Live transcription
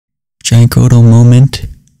GiantGrotle moment.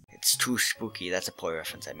 It's too spooky. That's a poor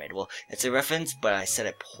reference I made. Well, it's a reference, but I said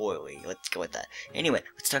it poorly. Let's go with that. Anyway,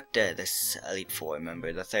 let's talk to this Elite Four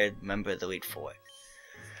member, the third member of the Elite Four.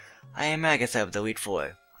 I am Agatha of the Elite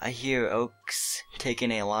Four. I hear Oak's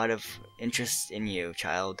taken a lot of interest in you,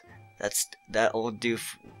 child. That old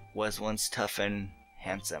doof was once tough and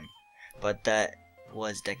handsome, but that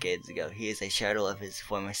was decades ago. He is a shadow of his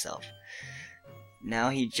former self. Now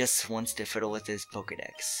he just wants to fiddle with his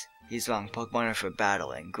Pokedex. He's wrong. Pokemon are for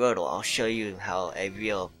battling. Grotle, I'll show you how a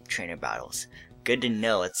real trainer battles. Good to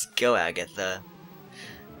know. Let's go, Agatha.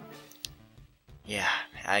 Yeah,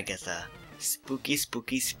 Agatha. Spooky,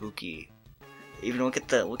 spooky, spooky. Even look at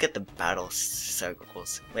the battle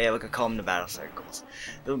circles. Wait, we could call them the battle circles.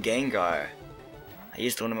 Ooh, Gengar. I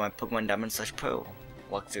used one of my Pokemon Diamond/Pearl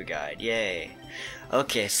walkthrough guide. Yay.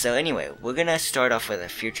 Okay, so anyway, we're gonna start off with a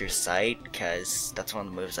future sight, because that's one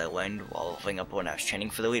of the moves I learned while leveling up when I was training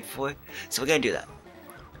for the Elite Four. So we're gonna do that.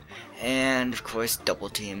 And of course, double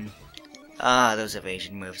team. Those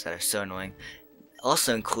evasion moves that are so annoying.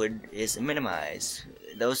 Also included is minimize.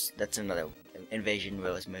 That's another invasion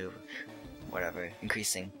rose move. Whatever,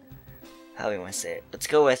 increasing. How do we want to say it? Let's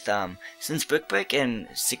go with since Brick Break and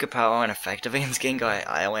Secret Power aren't effective against Gengar,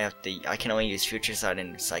 I can only use Future Sight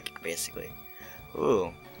and Psychic basically.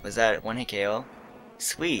 Ooh, was that one hit KO?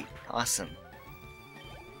 Sweet, awesome,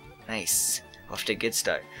 nice. Off to a good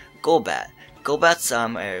start. Golbat. Golbat's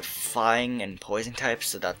are flying and poison types,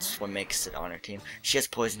 so that's what makes it on our team. She has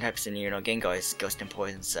poison types, and Gengar is ghost and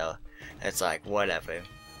poison, so it's like whatever.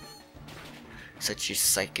 So choose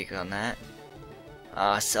Psychic on that.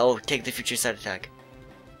 So take the Future Sight attack.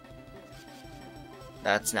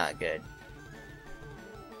 That's not good.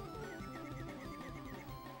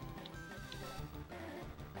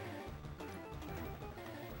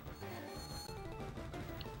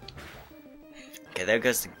 Okay, there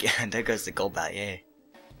goes the Golbat, yay.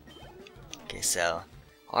 Okay, so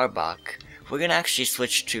Arbok. We're gonna actually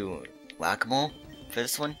switch to Whack-A-Mole for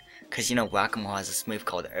this one. Because Whack-A-Mole has this move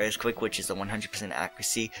called Earthquake, which is a 100%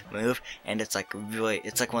 accuracy move, and it's like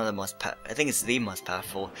it's like one of the most, I think it's the most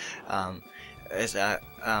powerful ground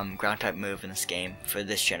type move in this game for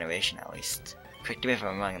this generation at least. Correct me if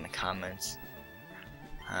I'm wrong in the comments.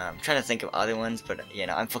 I'm trying to think of other ones, but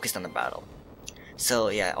I'm focused on the battle. So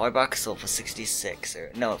yeah, Arbok is level 66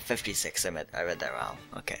 or no 56. I read that wrong.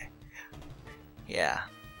 Okay. Yeah.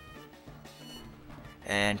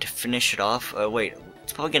 And to finish it off, wait.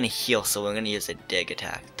 It's probably gonna heal, so we're gonna use a dig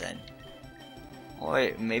attack then.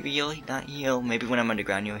 Or maybe you'll not heal. Maybe when I'm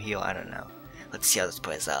underground you'll heal. I don't know. Let's see how this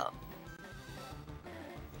plays out.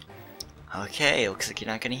 Okay, looks like you're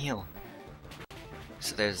not gonna heal.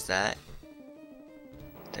 So there's that.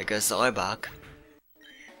 There goes the Arbok.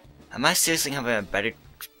 Am I seriously having a better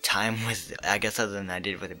time with Agatha than I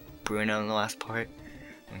did with Bruno in the last part?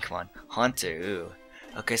 I mean, come on. Haunter, ooh.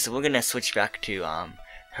 Okay, so we're gonna switch back to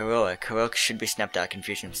Heroic. Heroic should be snapped out of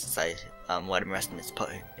confusion since I let him rest in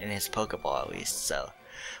his Pokeball at least, so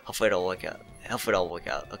hopefully it'll work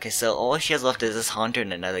out. Okay, so all she has left is this Haunter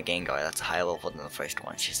and another Gengar that's higher level than the first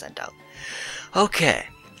one she sent out. Okay,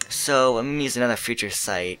 so I'm gonna use another Future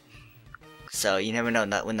Sight. So you never know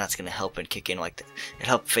when that's gonna help and kick in, like it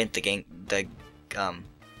helped faint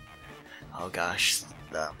oh gosh,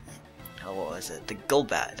 what was it? The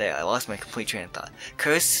Golbat. There, I lost my complete train of thought.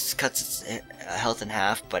 Curse cuts its health in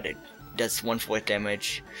half, but it does 1/4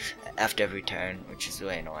 damage after every turn, which is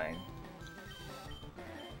really annoying.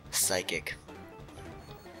 Psychic.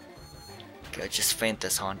 Okay, let's just faint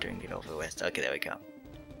this Haunter and get over with. Okay, there we go.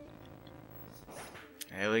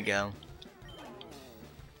 There we go.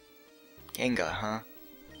 Gengar, huh?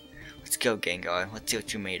 Let's go, Gengar. Let's see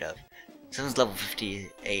what you're made of. Someone's level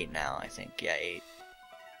 58 now, I think. Yeah, 8.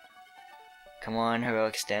 Come on,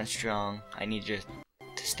 Heroic, stand strong. I need you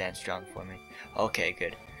to stand strong for me. Okay,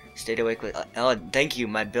 good. Stayed awake with. Oh, thank you.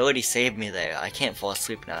 My ability saved me there. I can't fall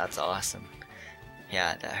asleep now. That's awesome.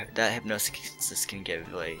 Yeah, that hypnosis can get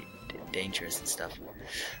really dangerous and stuff.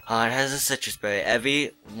 It has a citrus berry.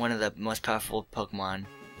 Every one of the most powerful Pokemon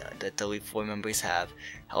that the Elite Four members have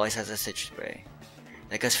always has a citrus berry.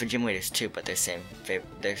 That goes for gym leaders too, but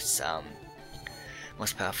they're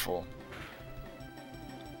most powerful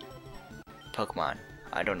Pokemon.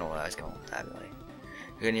 I don't know where I was going with that really.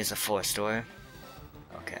 You're gonna use a full restore?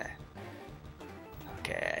 Okay.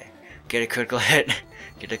 Okay. Get a critical hit.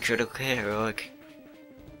 Get a critical hit, Heroic.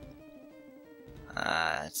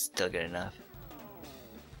 That's still good enough.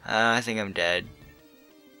 I think I'm dead.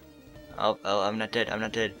 Oh, I'm not dead. I'm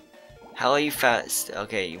not dead. How are you fast?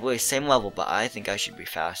 Okay, we're same level, but I think I should be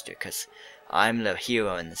faster because I'm the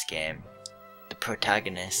hero in this game. The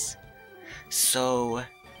protagonist. So,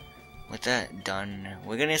 with that done,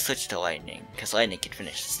 we're gonna switch to lightning, because lightning can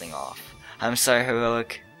finish this thing off. I'm sorry,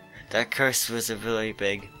 Heroic. That curse was a really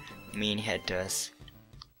big, mean hit to us.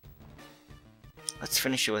 Let's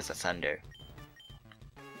finish it with a thunder.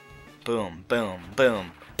 Boom, boom,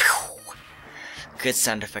 boom. Pew! Good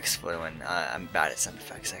sound effects for when I'm bad at sound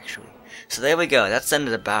effects, actually. So there we go. That's the end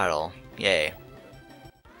of the battle. Yay.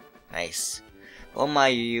 Nice. Oh my,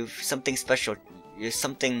 you've something special. You're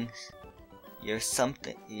something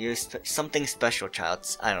special,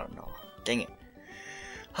 child. I don't know. Dang it.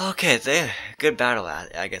 Okay, there. Good battle,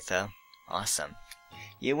 Agatha. Awesome.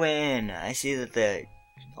 You win. I see that the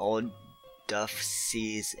old Duff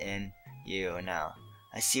sees in you now.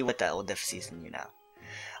 I see what that old Duff sees in you now.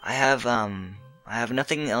 I have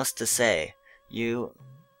nothing else to say. You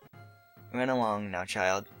run along now,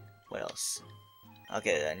 child. What else?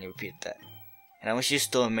 Okay, then you repeat that. And I wish you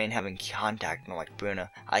still remain having contact, not like Bruno.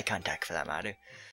 Eye contact, for that matter.